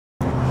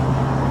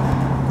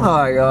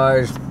Hi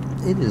guys,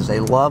 it is a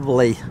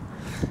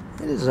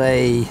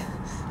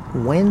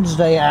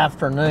Wednesday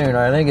afternoon.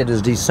 I think it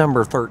is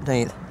December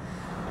 13th,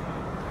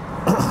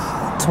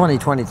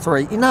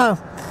 2023. You know,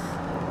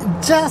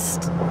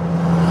 just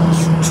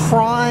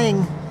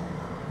trying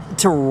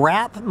to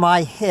wrap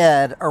my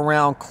head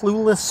around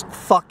clueless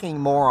fucking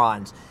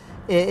morons.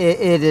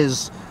 It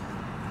is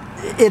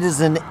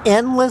an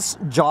endless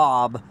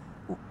job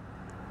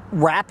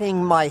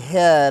wrapping my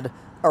head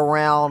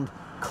around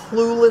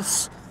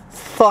clueless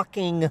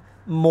fucking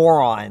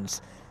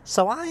morons.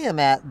 So I am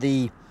at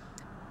the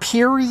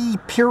Piri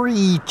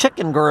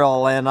Chicken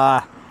Grill in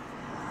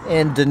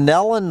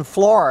Denellen,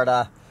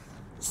 Florida.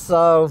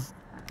 So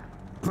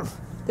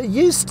it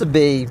used to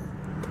be,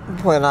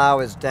 when I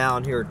was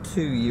down here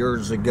 2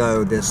 years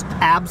ago, this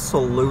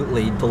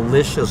absolutely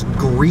delicious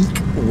Greek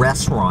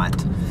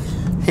restaurant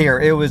here.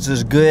 It was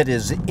as good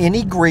as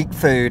any Greek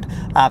food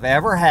I've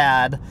ever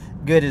had.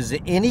 Good as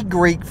any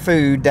Greek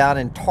food down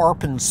in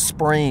Tarpon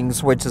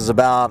Springs, which is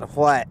about,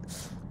 what,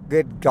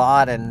 good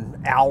God,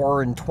 an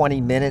hour and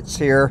 20 minutes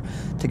here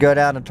to go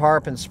down to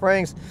Tarpon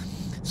Springs.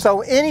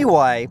 So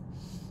anyway,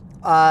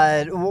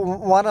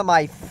 one of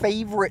my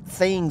favorite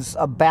things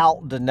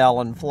about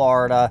Denellen,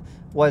 Florida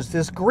was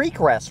this Greek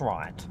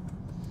restaurant.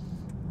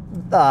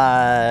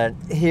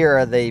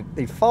 Here,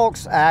 the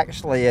folks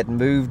actually had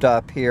moved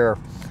up here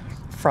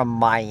from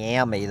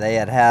Miami. They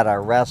had a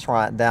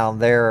restaurant down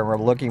there and were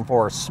looking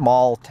for a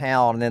small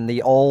town in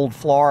the old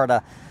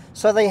Florida.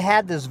 So they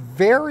had this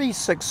very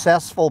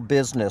successful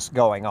business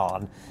going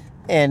on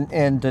in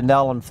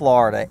Denellen,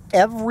 Florida.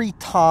 Every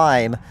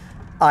time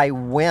I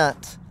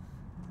went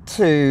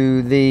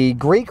to the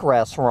Greek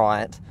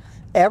restaurant,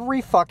 every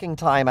fucking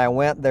time I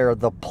went there,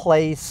 the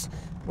place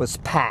was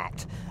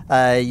packed.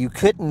 You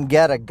couldn't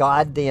get a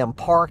goddamn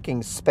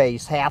parking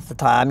space half the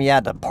time. You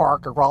had to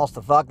park across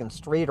the fucking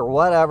street or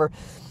whatever.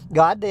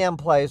 Goddamn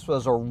place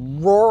was a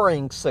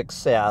roaring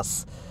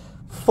success.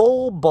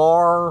 Full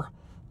bar,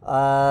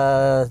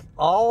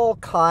 all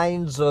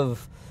kinds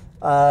of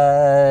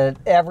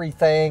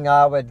everything.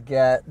 I would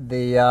get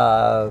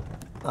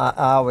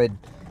I would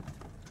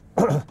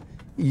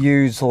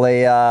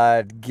usually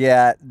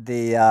get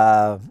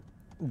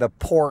the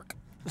pork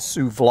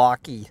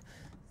souvlaki,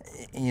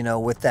 you know,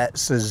 with that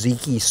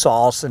tzatziki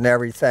sauce and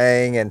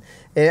everything, and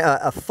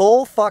a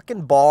full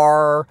fucking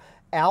bar,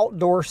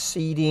 outdoor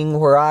seating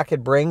where I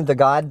could bring the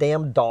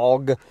goddamn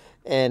dog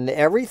and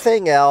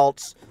everything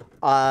else.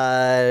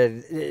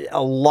 A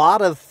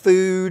lot of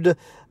food,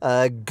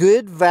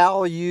 good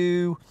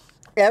value,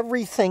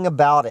 everything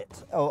about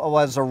it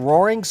was a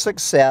roaring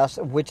success,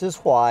 which is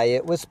why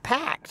it was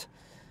packed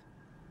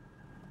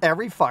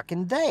every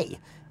fucking day.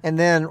 And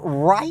then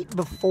right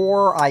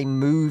before I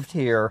moved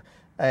here,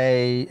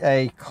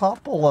 a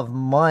couple of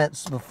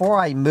months before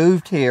I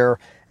moved here,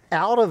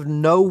 out of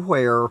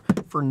nowhere,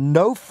 for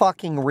no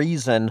fucking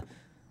reason,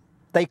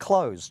 they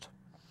closed.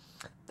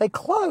 They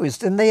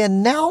closed, and they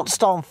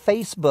announced on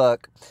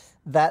Facebook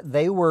that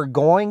they were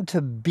going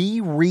to be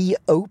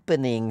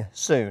reopening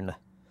soon.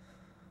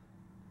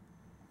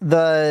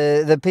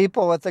 The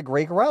people at the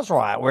Greek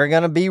restaurant, we're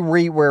going to be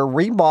we're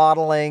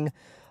remodeling,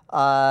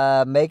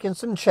 making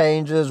some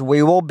changes.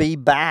 We will be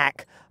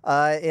back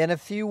in a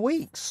few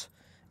weeks.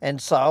 And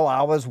so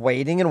I was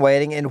waiting and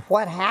waiting, and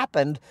what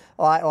happened,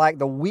 like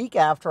the week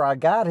after I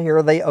got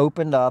here, they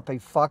opened up a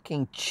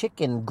fucking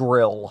chicken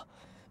grill.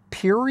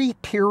 Piri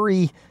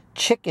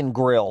Chicken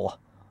Grill.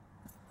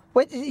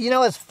 Which, you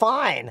know, it's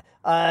fine.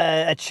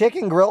 A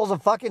chicken grill is a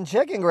fucking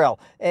chicken grill.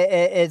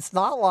 It's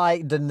not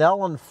like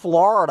Denellen,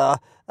 Florida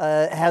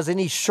has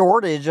any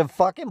shortage of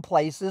fucking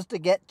places to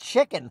get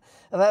chicken.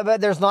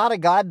 But there's not a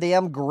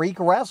goddamn Greek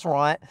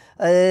restaurant.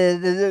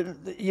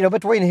 You know,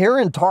 between here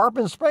and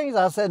Tarpon Springs,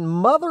 I said,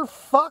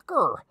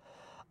 motherfucker,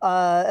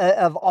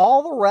 of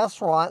all the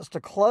restaurants to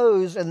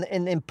close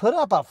and put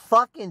up a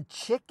fucking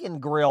chicken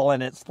grill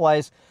in its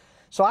place.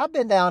 So I've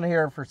been down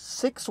here for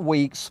 6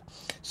 weeks,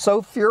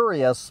 so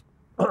furious.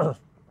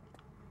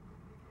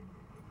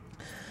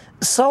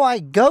 So I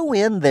go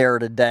in there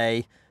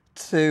today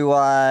to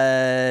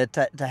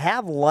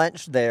have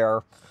lunch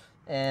there,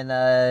 and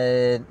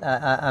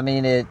I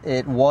mean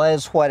it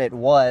was what it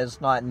was,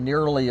 not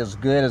nearly as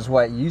good as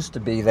what used to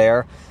be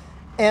there,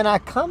 and I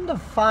come to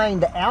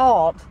find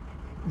out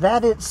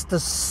that it's the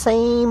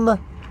same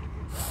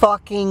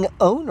fucking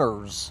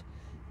owners.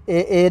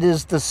 It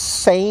is the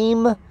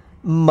same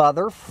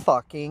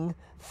motherfucking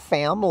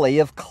family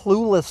of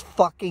clueless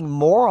fucking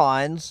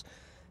morons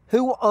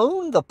who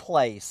own the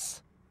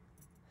place.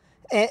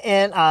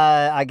 And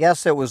I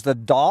guess it was the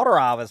daughter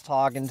I was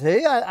talking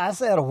to. I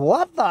said,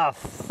 what the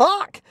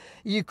fuck,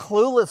 you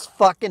clueless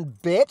fucking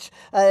bitch?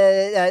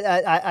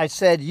 I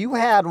said, you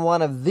had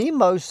one of the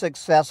most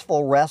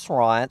successful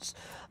restaurants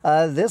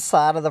this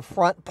side of the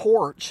front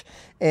porch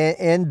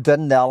in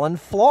Denellen,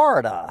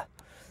 Florida.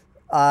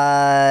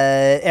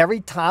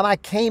 Every time I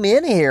came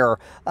in here,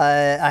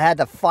 I had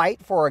to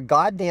fight for a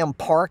goddamn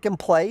parking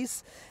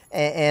place.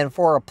 and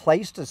for a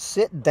place to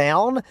sit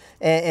down.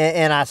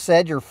 And I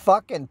said, your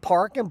fucking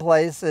parking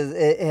place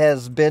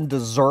has been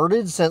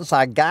deserted since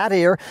I got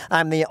here.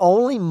 I'm the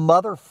only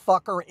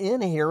motherfucker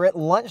in here at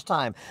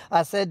lunchtime.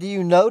 I said, do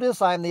you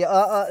notice I'm the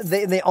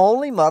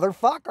only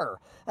motherfucker?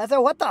 I said,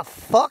 what the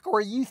fuck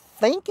were you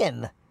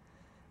thinking?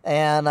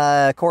 And,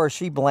 of course,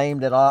 she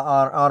blamed it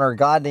on her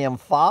goddamn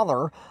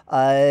father.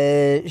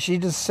 She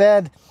just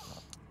said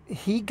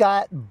he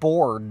got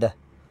bored,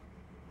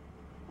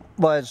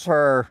 was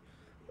her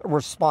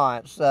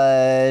response.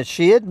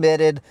 She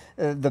admitted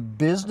the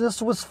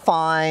business was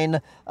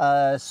fine,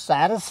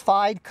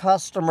 satisfied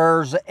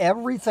customers,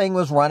 everything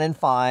was running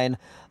fine.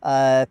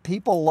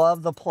 People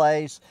loved the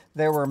place.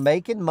 They were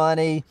making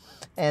money.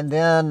 And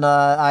then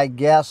I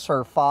guess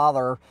her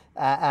father,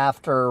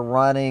 after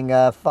running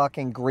a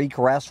fucking Greek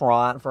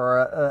restaurant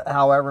for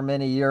however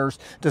many years,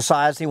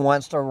 decides he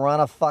wants to run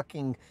a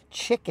fucking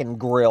chicken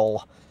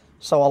grill.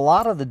 So a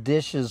lot of the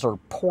dishes are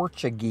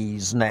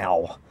Portuguese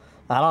now.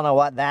 I don't know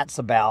what that's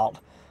about.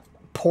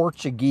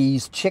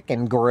 Portuguese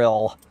chicken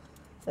grill.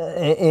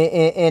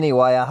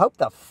 Anyway, I hope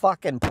the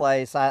fucking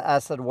place, I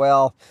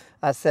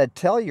said,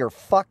 tell your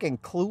fucking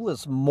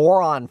clueless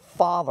moron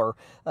father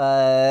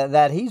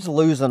that he's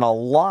losing a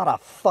lot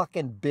of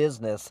fucking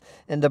business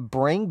and to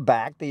bring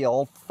back the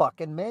old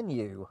fucking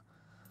menu.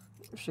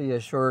 She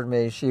assured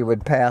me she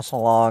would pass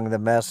along the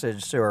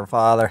message to her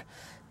father.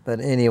 But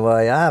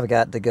anyway, I've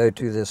got to go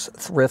to this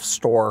thrift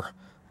store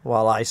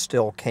while I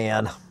still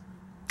can.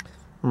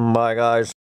 Bye, guys.